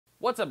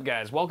What's up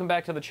guys, welcome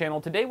back to the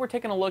channel. Today we're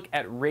taking a look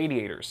at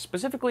radiators,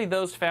 specifically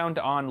those found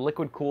on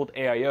liquid-cooled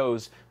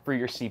AIOs for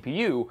your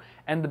CPU,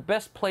 and the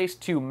best place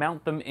to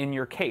mount them in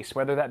your case,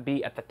 whether that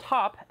be at the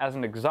top as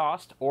an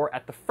exhaust or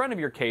at the front of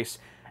your case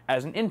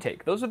as an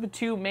intake. Those are the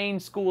two main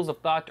schools of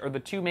thought, or the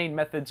two main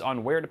methods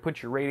on where to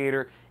put your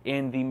radiator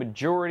in the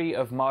majority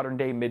of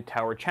modern-day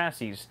mid-tower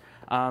chassis.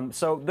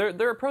 So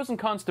there are pros and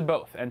cons to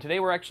both, and today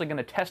we're actually going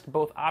to test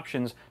both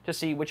options to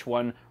see which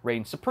one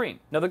reigns supreme.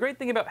 Now, the great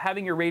thing about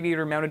having your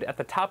radiator mounted at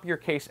the top of your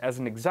case as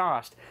an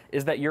exhaust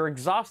is that you're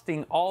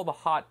exhausting all the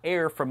hot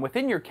air from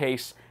within your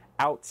case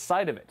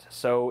outside of it.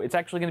 So it's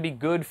actually going to be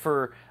good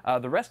for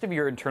the rest of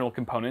your internal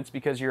components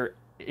because you're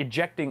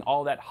ejecting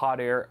all that hot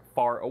air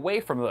far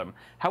away from them.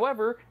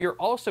 However, you're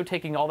also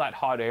taking all that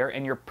hot air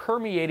and you're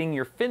permeating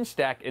your fin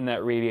stack in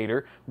that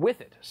radiator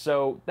with it.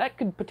 So that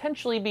could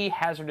potentially be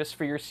hazardous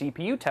for your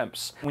CPU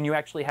temps. When you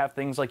actually have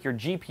things like your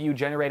GPU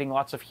generating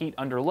lots of heat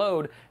under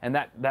load and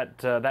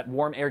that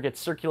warm air gets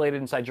circulated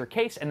inside your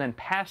case and then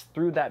passed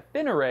through that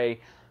fin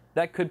array,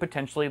 that could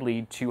potentially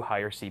lead to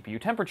higher CPU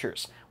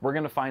temperatures. We're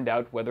going to find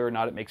out whether or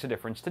not it makes a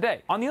difference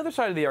today. On the other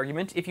side of the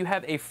argument, if you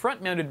have a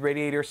front-mounted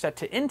radiator set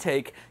to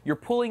intake, you're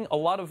pulling a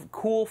lot of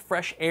cool,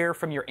 fresh air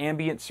from your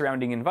ambient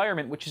surrounding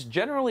environment, which is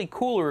generally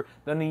cooler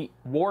than the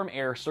warm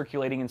air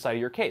circulating inside of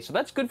your case. So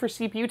that's good for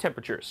CPU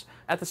temperatures.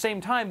 At the same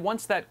time,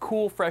 once that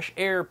cool, fresh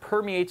air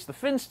permeates the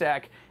fin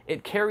stack,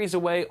 it carries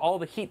away all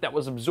the heat that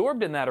was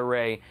absorbed in that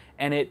array,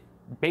 and it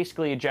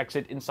basically ejects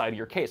it inside of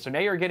your case. So now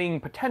you're getting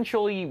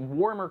potentially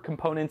warmer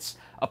components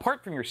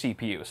apart from your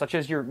CPU, such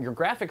as your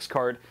graphics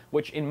card,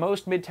 which in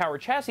most mid-tower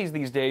chassis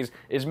these days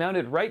is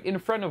mounted right in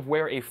front of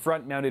where a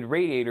front-mounted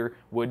radiator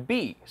would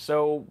be.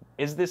 So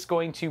is this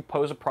going to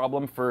pose a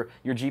problem for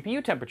your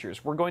GPU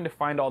temperatures? We're going to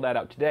find all that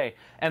out today.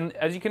 And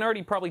as you can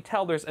already probably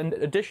tell, there's an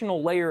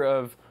additional layer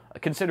of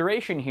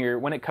consideration here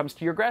when it comes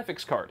to your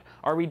graphics card.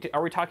 Are we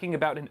talking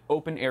about an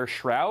open air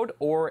shroud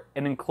or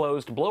an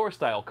enclosed blower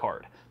style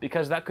card?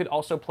 Because that could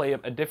also play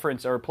a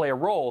difference or play a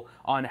role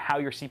on how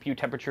your CPU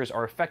temperatures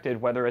are affected,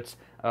 whether it's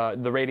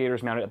the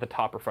radiators mounted at the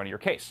top or front of your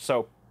case.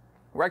 So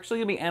we're actually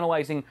going to be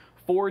analyzing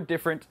 4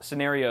 different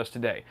scenarios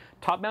today.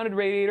 Top mounted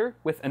radiator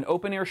with an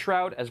open air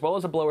shroud as well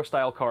as a blower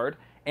style card,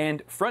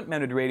 and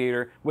front-mounted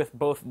radiator with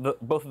both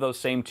of those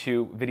same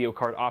 2 video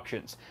card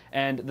options.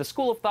 And the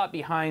school of thought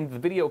behind the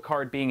video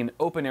card being an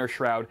open-air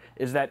shroud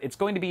is that it's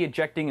going to be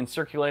ejecting and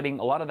circulating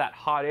a lot of that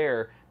hot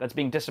air that's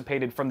being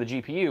dissipated from the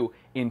GPU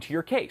into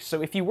your case.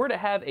 So if you were to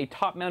have a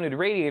top-mounted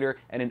radiator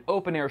and an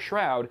open-air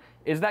shroud,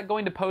 is that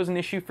going to pose an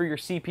issue for your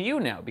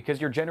CPU now?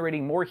 Because you're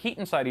generating more heat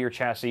inside of your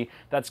chassis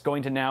that's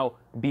going to now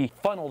be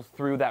funneled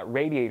through that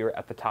radiator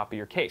at the top of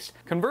your case.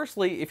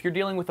 Conversely, if you're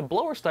dealing with a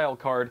blower-style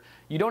card,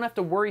 you don't have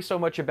to worry so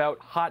much about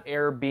hot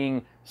air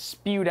being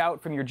spewed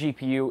out from your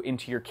GPU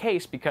into your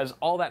case because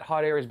all that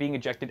hot air is being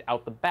ejected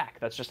out the back.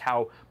 That's just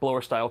how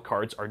blower-style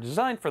cards are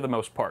designed for the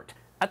most part.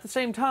 At the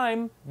same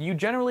time, you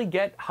generally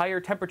get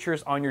higher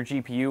temperatures on your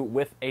GPU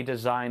with a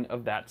design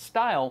of that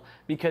style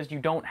because you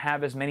don't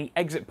have as many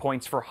exit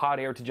points for hot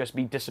air to just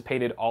be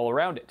dissipated all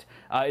around it.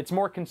 It's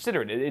more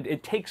considerate.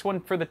 It takes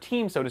one for the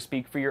team, so to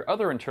speak, for your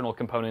other internal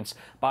components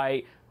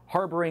by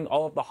harboring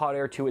all of the hot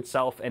air to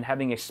itself and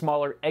having a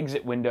smaller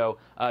exit window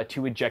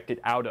to eject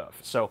it out of.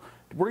 So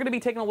we're going to be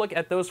taking a look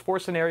at those 4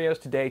 scenarios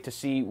today to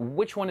see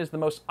which one is the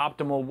most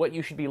optimal, what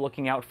you should be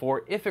looking out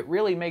for, if it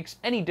really makes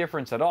any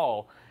difference at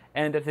all,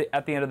 and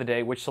at the end of the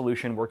day, which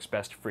solution works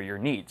best for your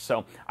needs.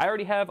 So I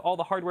already have all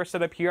the hardware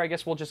set up here. I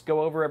guess we'll just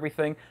go over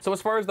everything. So as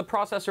far as the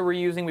processor we're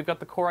using, we've got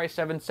the Core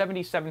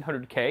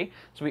i7-7700K.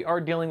 So we are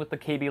dealing with the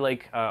Kaby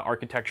Lake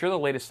architecture, the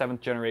latest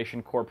 7th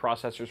generation core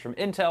processors from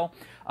Intel.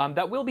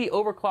 That will be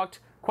overclocked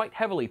quite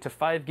heavily to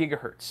 5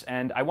 gigahertz.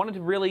 And I wanted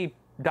to really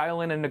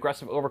dial in an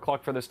aggressive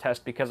overclock for this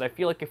test because I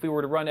feel like if we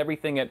were to run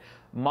everything at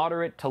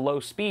moderate to low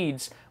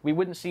speeds, we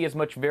wouldn't see as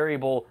much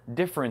variable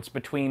difference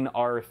between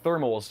our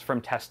thermals from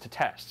test to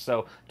test.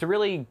 So to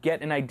really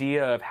get an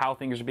idea of how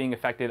things are being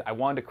affected, I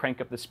wanted to crank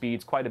up the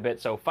speeds quite a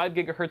bit. So 5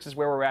 gigahertz is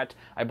where we're at.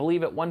 I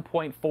believe at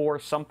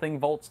 1.4 something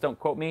volts, don't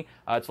quote me.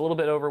 It's a little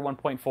bit over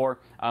 1.4,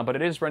 but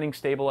it is running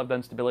stable. I've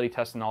done stability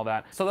tests and all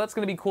that. So that's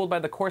going to be cooled by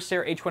the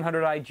Corsair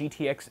H100i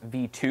GTX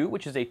V2,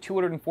 which is a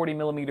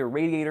 240mm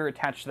radiator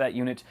attached to that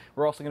unit.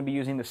 We're also going to be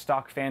using the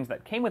stock fans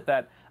that came with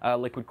that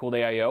liquid-cooled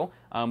AIO,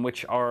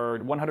 which are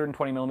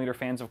 120mm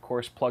fans, of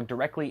course, plugged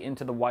directly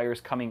into the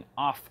wires coming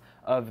off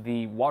of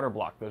the water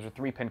block. Those are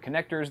 3-pin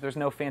connectors. There's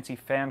no fancy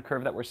fan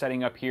curve that we're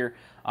setting up here.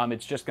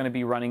 It's just going to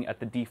be running at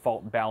the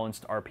default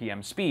balanced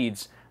RPM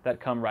speeds that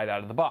come right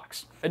out of the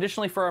box.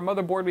 Additionally, for our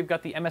motherboard, we've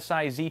got the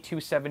MSI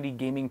Z270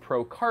 Gaming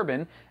Pro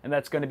Carbon, and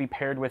that's going to be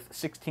paired with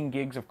 16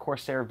 gigs of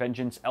Corsair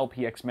Vengeance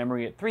LPX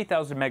memory at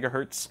 3000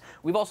 megahertz.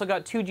 We've also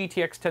got 2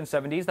 GTX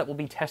 1070s that will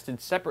be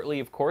tested separately,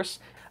 of course.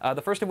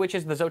 The first of which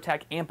is the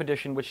Zotac Amp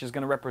Edition, which is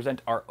going to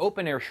represent our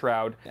open-air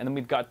shroud, and then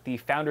we've got the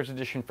Founders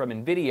Edition from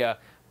NVIDIA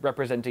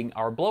representing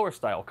our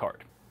blower-style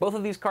card. Both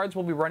of these cards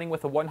will be running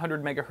with a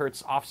 100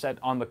 megahertz offset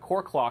on the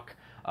core clock,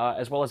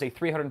 as well as a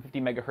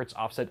 350 megahertz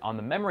offset on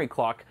the memory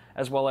clock,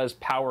 as well as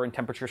power and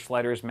temperature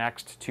sliders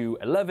maxed to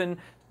 11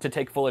 to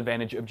take full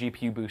advantage of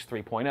GPU Boost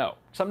 3.0.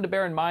 Something to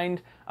bear in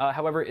mind,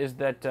 however, is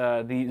that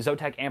the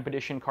Zotac Amp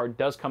Edition card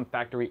does come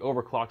factory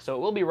overclocked, so it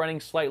will be running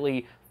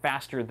slightly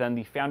faster than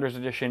the Founders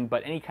Edition,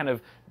 but any kind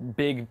of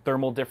big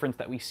thermal difference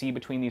that we see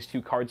between these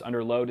two cards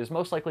under load is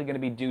most likely going to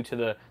be due to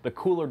the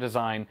cooler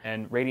design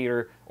and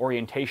radiator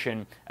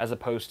orientation, as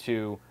opposed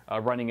to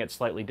running at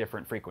slightly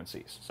different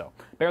frequencies. So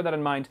bear that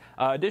in mind.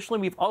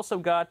 Additionally, we've also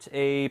got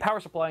a power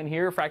supply in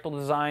here, Fractal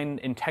Design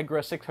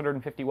Integra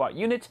 650 watt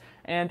unit,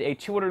 and a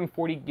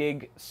 240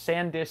 gig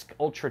SanDisk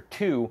Ultra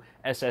 2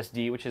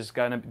 SSD, which is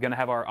gonna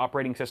have our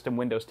operating system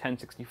Windows 10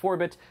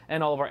 64-bit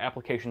and all of our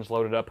applications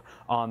loaded up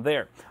on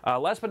there.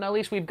 Last but not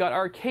least, we've got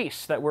our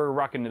case that we're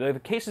rocking. The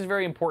case is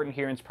very important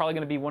here, and it's probably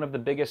going to be one of the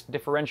biggest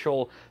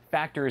differential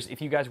factors.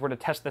 If you guys were to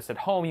test this at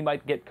home, you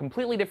might get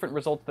completely different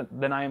results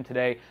than I am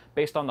today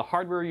based on the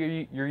hardware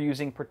you're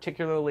using,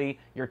 particularly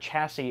your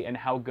chassis and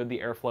how good the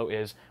airflow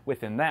is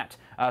within that.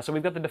 So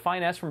we've got the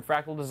Define S from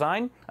Fractal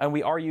Design, and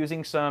we are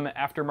using some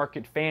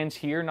aftermarket fans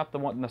here, not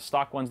the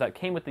stock ones that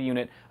came with the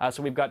unit.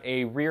 So we've got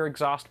a rear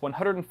exhaust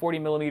 140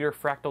 millimeter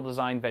Fractal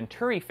Design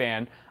Venturi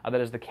fan. That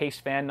is the case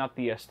fan, not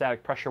the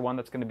static pressure one.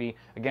 That's going to be,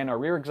 again, our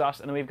rear exhaust.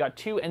 And then we've got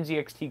two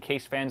NZXT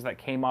case fans that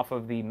came off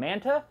of the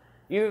Manta,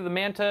 either the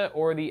Manta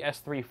or the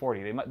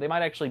S340. They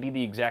might actually be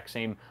the exact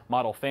same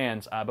model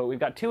fans, but we've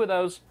got two of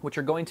those, which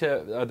are going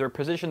to, their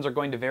positions are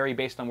going to vary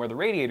based on where the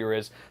radiator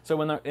is. So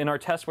in our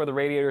test where the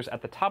radiator is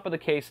at the top of the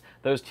case,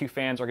 those two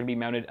fans are going to be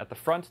mounted at the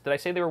front. Did I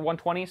say they were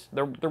 120s?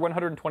 They're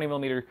 120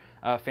 millimeter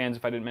fans,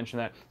 if I didn't mention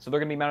that. So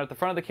they're going to be mounted at the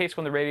front of the case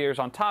when the radiator's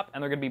on top,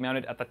 and they're going to be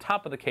mounted at the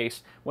top of the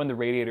case when the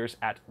radiator's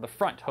at the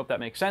front. Hope that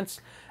makes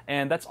sense.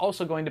 And that's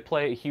also going to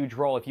play a huge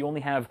role. If you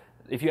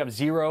have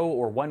 0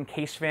 or 1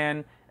 case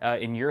fan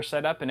in your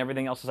setup and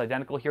everything else is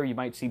identical here, you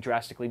might see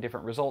drastically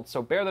different results.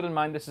 So bear that in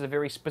mind. This is a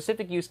very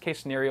specific use case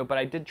scenario, but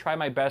I did try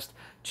my best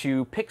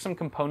to pick some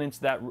components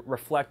that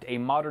reflect a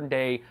modern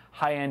day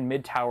high-end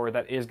mid-tower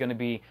that is going to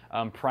be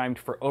primed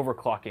for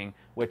overclocking,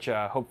 which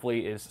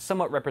hopefully is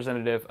somewhat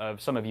representative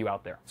of some of you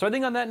out there. So I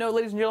think on that note,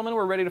 ladies and gentlemen,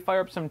 we're ready to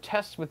fire up some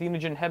tests with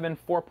Unigine Heaven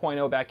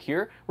 4.0 back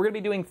here. We're going to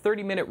be doing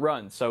 30-minute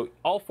runs. So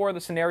all 4 of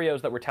the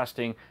scenarios that we're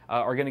testing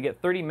are going to get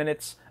 30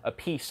 minutes a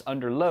piece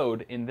under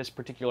load in this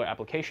particular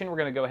application. We're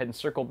going to go ahead and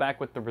circle back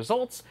with the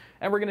results,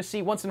 and we're going to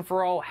see once and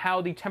for all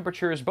how the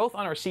temperatures both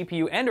on our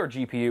CPU and our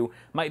GPU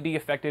might be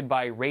affected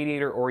by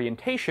radiator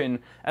orientation,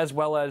 as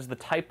well as the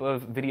type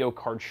of video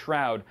card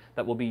shroud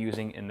that we'll be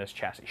using in this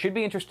chassis. Should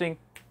be interesting.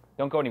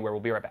 Don't go anywhere.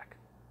 We'll be right back.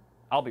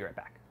 I'll be right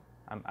back.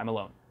 I'm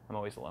alone. I'm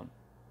always alone.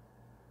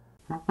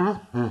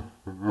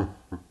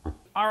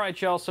 All right,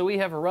 y'all. So we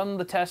have run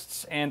the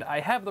tests, and I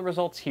have the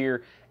results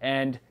here,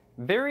 and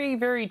very,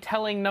 very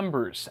telling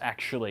numbers,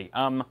 actually.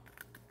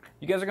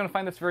 You guys are going to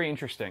find this very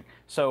interesting.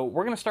 So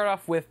we're going to start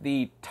off with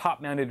the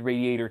top-mounted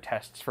radiator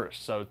tests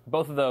first. So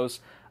both of those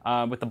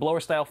with the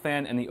blower-style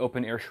fan and the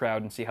open air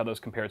shroud, and see how those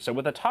compared. So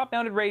with a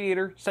top-mounted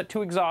radiator set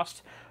to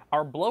exhaust,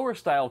 our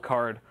blower-style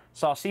card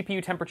saw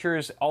CPU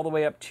temperatures all the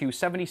way up to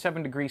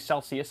 77 degrees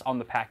Celsius on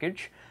the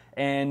package,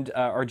 and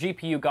our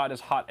GPU got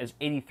as hot as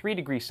 83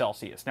 degrees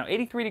Celsius. Now,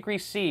 83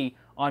 degrees C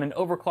on an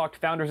overclocked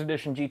Founders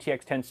Edition GTX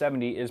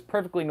 1070 is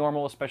perfectly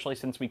normal, especially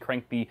since we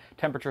cranked the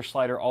temperature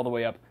slider all the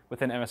way up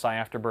with an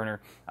MSI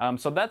Afterburner.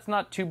 So that's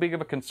not too big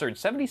of a concern.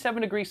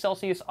 77 degrees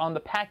Celsius on the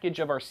package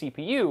of our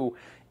CPU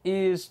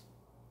is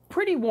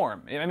pretty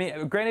warm. I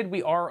mean, granted,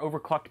 we are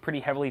overclocked pretty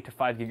heavily to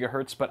 5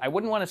 gigahertz, but I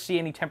wouldn't want to see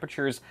any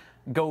temperatures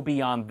go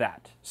beyond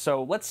that.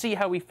 So let's see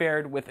how we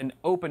fared with an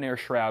open air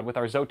shroud with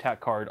our Zotac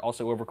card,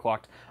 also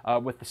overclocked,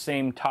 with the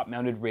same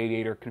top-mounted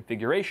radiator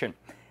configuration.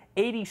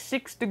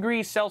 86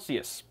 degrees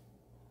Celsius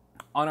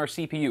on our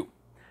CPU.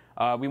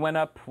 We went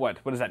up, what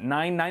is that,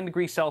 9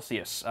 degrees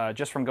Celsius,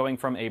 just from going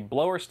from a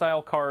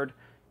blower-style card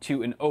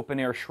to an open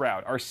air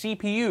shroud. Our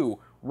CPU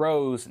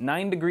rose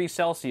 9 degrees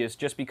Celsius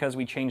just because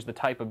we changed the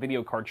type of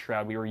video card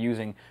shroud we were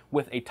using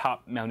with a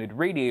top-mounted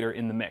radiator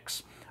in the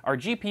mix. Our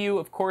GPU,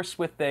 of course,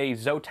 with a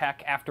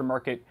Zotac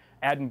aftermarket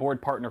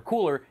add-in-board partner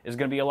cooler, is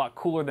going to be a lot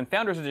cooler than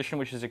Founders Edition,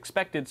 which is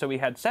expected, so we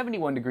had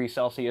 71 degrees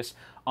Celsius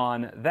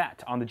on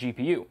that, on the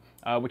GPU,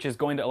 which is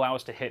going to allow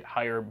us to hit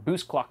higher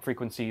boost clock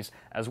frequencies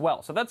as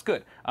well. So that's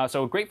good.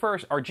 So great for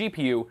our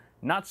GPU,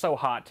 not so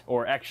hot,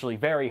 or actually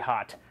very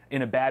hot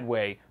in a bad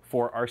way,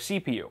 for our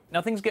CPU.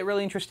 Now things get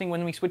really interesting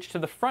when we switch to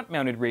the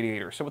front-mounted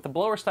radiator. So with the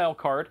blower-style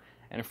card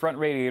and a front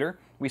radiator,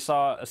 we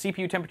saw a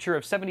CPU temperature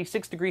of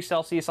 76 degrees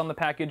Celsius on the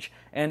package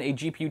and a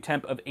GPU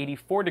temp of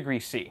 84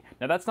 degrees C.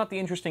 Now that's not the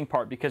interesting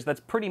part, because that's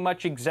pretty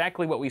much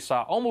exactly what we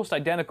saw, almost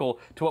identical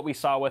to what we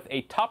saw with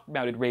a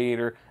top-mounted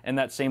radiator and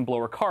that same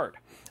blower card.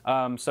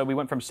 So we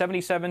went from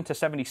 77 to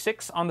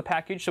 76 on the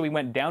package, so we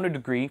went down a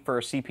degree for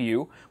our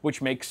CPU,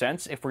 which makes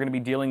sense if we're going to be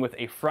dealing with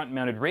a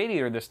front-mounted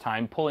radiator this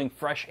time, pulling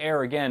fresh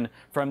air again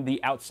from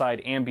the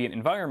outside ambient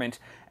environment,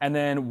 and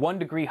then 1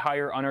 degree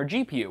higher on our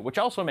GPU, which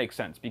also makes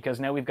sense, because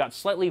now we've got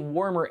slightly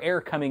warmer warmer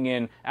air coming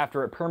in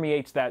after it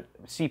permeates that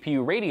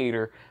CPU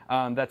radiator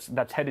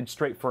that's headed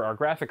straight for our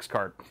graphics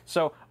card.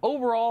 So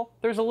overall,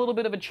 there's a little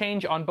bit of a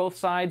change on both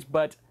sides,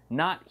 but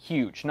not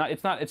huge.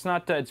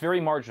 It's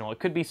very marginal. It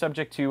could be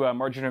subject to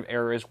margin of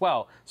error as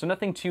well, so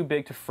nothing too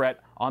big to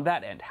fret on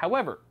that end.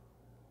 However,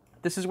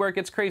 this is where it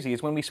gets crazy,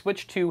 is when we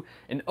switch to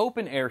an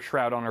open air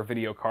shroud on our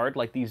video card,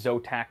 like the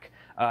Zotac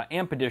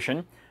Amp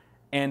Edition,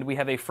 and we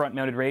have a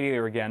front-mounted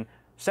radiator again,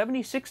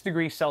 76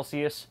 degrees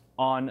Celsius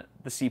on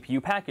the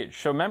CPU package.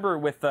 So remember,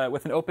 with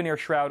an open air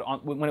shroud,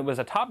 when it was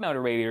a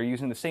top-mounted radiator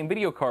using the same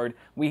video card,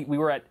 we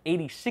were at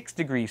 86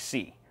 degrees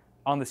C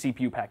on the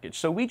CPU package.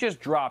 So we just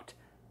dropped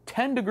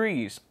 10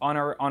 degrees on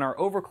our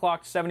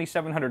overclocked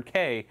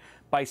 7700K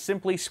by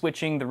simply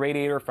switching the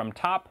radiator from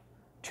top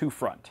to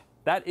front.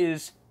 That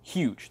is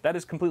huge. That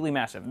is completely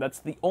massive. That's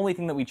the only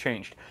thing that we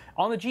changed.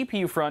 On the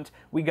GPU front,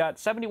 we got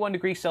 71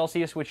 degrees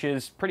Celsius, which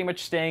is pretty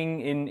much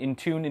staying in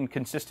tune and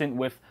consistent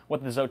with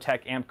what the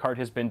Zotac amp card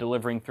has been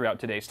delivering throughout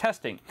today's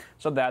testing.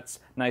 So that's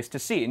nice to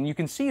see. And you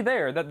can see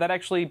there that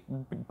actually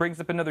brings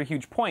up another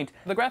huge point.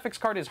 The graphics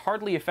card is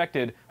hardly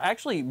affected.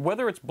 Actually,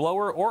 whether it's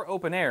blower or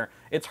open air,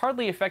 it's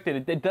hardly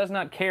affected. It does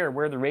not care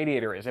where the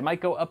radiator is. It might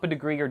go up a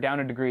degree or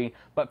down a degree,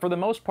 but for the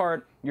most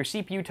part, your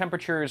CPU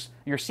temperatures,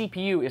 your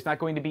CPU is not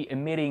going to be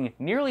emitting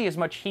nearly as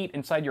much heat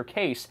inside your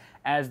case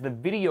as the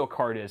video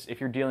card is if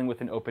you're dealing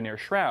with an open air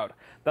shroud.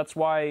 That's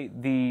why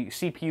the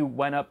CPU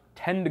went up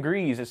 10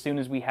 degrees as soon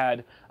as we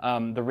had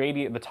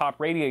the top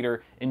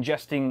radiator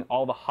ingesting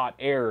all the hot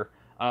air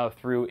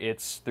through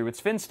its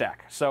fin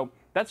stack. So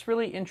that's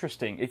really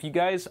interesting. If you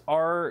guys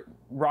are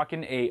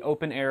rocking a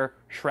open air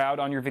shroud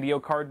on your video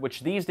card,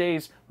 which these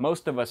days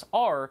most of us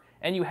are,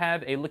 and you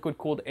have a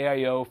liquid-cooled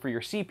AIO for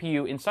your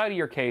CPU inside of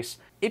your case,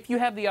 if you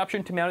have the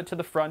option to mount it to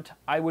the front,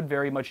 I would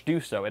very much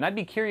do so. And I'd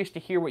be curious to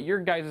hear what your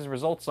guys'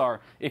 results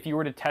are if you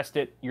were to test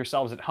it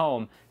yourselves at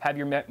home. Have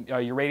your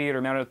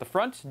radiator mounted at the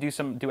front,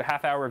 do a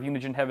half hour of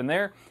Unigine Heaven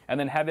there, and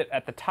then have it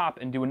at the top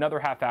and do another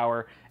half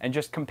hour, and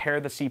just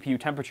compare the CPU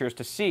temperatures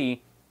to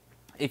see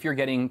if you're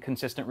getting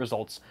consistent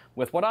results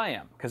with what I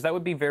am, because that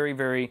would be very,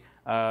 very,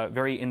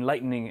 very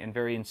enlightening and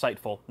very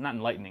insightful. Not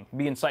enlightening,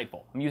 be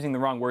insightful. I'm using the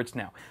wrong words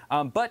now.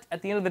 But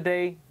at the end of the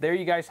day, there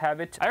you guys have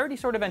it. I already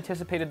sort of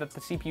anticipated that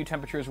the CPU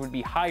temperatures would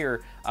be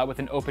higher with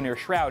an open air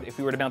shroud if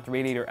we were to mount the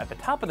radiator at the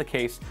top of the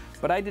case,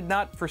 but I did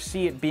not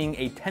foresee it being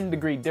a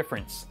 10-degree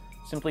difference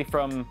simply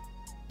from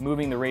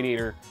moving the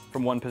radiator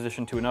from one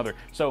position to another.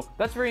 So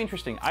that's very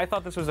interesting. I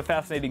thought this was a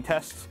fascinating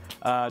test.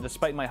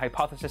 Despite my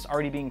hypothesis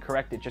already being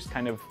correct, it just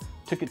kind of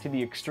took it to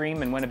the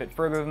extreme and went a bit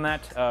further than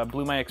that,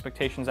 blew my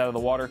expectations out of the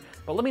water.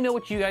 But let me know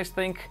what you guys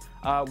think,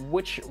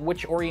 which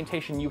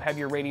orientation you have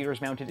your radiators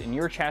mounted in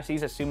your chassis,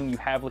 assuming you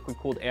have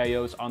liquid-cooled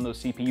AIOs on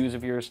those CPUs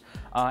of yours,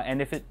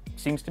 and if it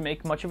seems to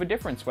make much of a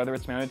difference, whether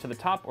it's mounted to the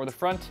top or the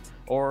front,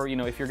 or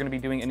if you're going to be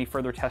doing any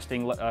further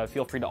testing,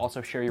 feel free to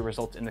also share your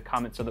results in the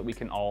comments so that we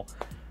can all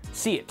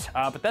see it.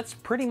 But that's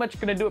pretty much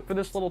going to do it for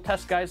this little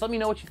test, guys. Let me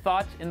know what you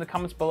thought in the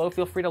comments below.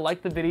 Feel free to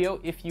like the video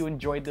if you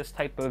enjoyed this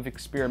type of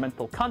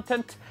experimental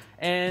content.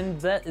 And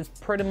that is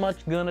pretty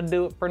much going to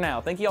do it for now.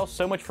 Thank you all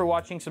so much for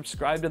watching.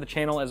 Subscribe to the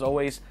channel as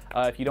always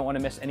if you don't want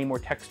to miss any more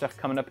tech stuff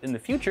coming up in the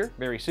future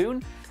very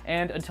soon.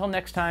 And until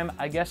next time,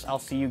 I guess I'll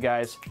see you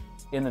guys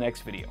in the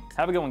next video.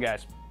 Have a good one,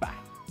 guys.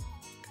 Bye.